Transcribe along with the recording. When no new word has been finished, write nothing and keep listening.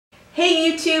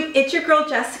Hey YouTube, it's your girl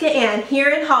Jessica Ann here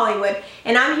in Hollywood,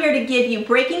 and I'm here to give you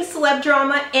breaking celeb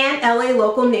drama and LA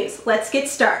local news. Let's get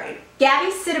started.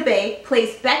 Gabourey Sidibe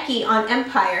plays Becky on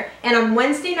Empire, and on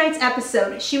Wednesday night's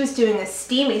episode, she was doing a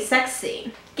steamy sex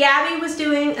scene. Gabby was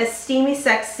doing a steamy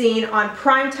sex scene on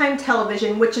primetime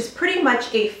television, which is pretty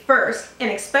much a first,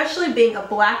 and especially being a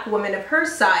black woman of her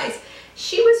size.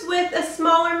 She was with a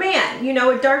smaller man, you know,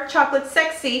 a dark chocolate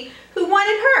sexy who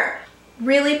wanted her.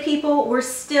 Really, people, we're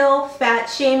still fat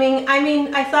shaming? I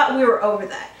mean, I thought we were over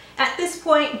that. At this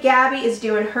point, Gabby is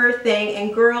doing her thing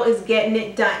and girl is getting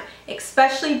it done.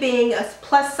 Especially being a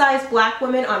plus-size black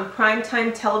woman on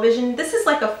primetime television. This is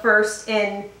like a first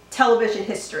in television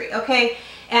history, okay?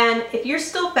 And if you're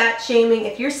still fat shaming,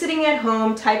 if you're sitting at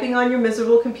home typing on your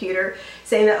miserable computer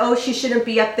saying that, oh, she shouldn't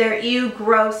be up there, ew,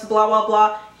 gross, blah, blah,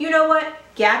 blah, you know what?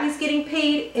 Gabby's getting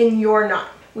paid and you're not.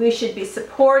 We should be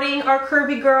supporting our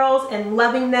curvy girls and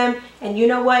loving them, and you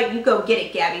know what? You go get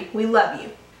it, Gabby. We love you.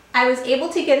 I was able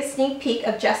to get a sneak peek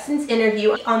of Justin's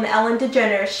interview on the Ellen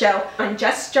DeGeneres show on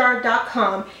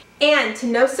justjar.com, and to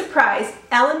no surprise,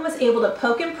 Ellen was able to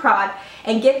poke and prod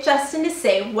and get Justin to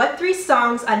say what 3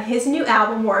 songs on his new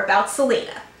album were about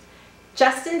Selena.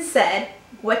 Justin said,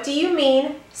 "What do you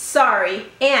mean? Sorry,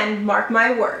 and mark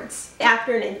my words."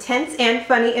 After an intense and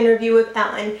funny interview with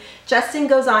Ellen, Justin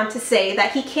goes on to say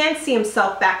that he can see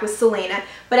himself back with Selena,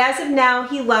 but as of now,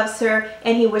 he loves her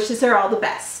and he wishes her all the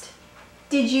best.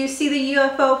 Did you see the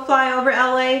UFO fly over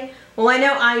LA? Well, I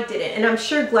know I didn't, and I'm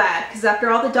sure glad, because after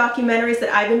all the documentaries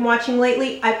that I've been watching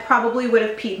lately, I probably would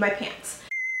have peed my pants.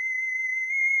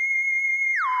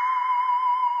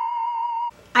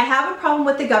 I have a problem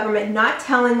with the government not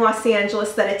telling Los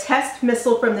Angeles that a test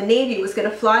missile from the Navy was going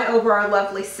to fly over our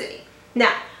lovely city.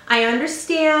 Now, I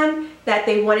understand that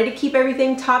they wanted to keep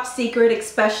everything top secret,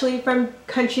 especially from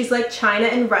countries like China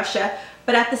and Russia,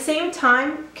 but at the same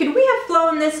time, could we have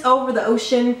flown this over the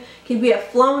ocean? Could we have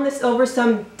flown this over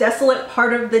some desolate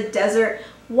part of the desert?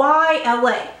 Why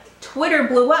LA? Twitter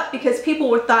blew up because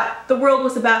people thought the world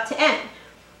was about to end.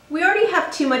 We already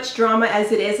have too much drama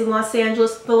as it is in Los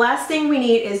Angeles. The last thing we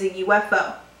need is a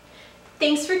UFO.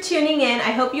 Thanks for tuning in.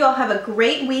 I hope you all have a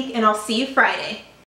great week, and I'll see you Friday.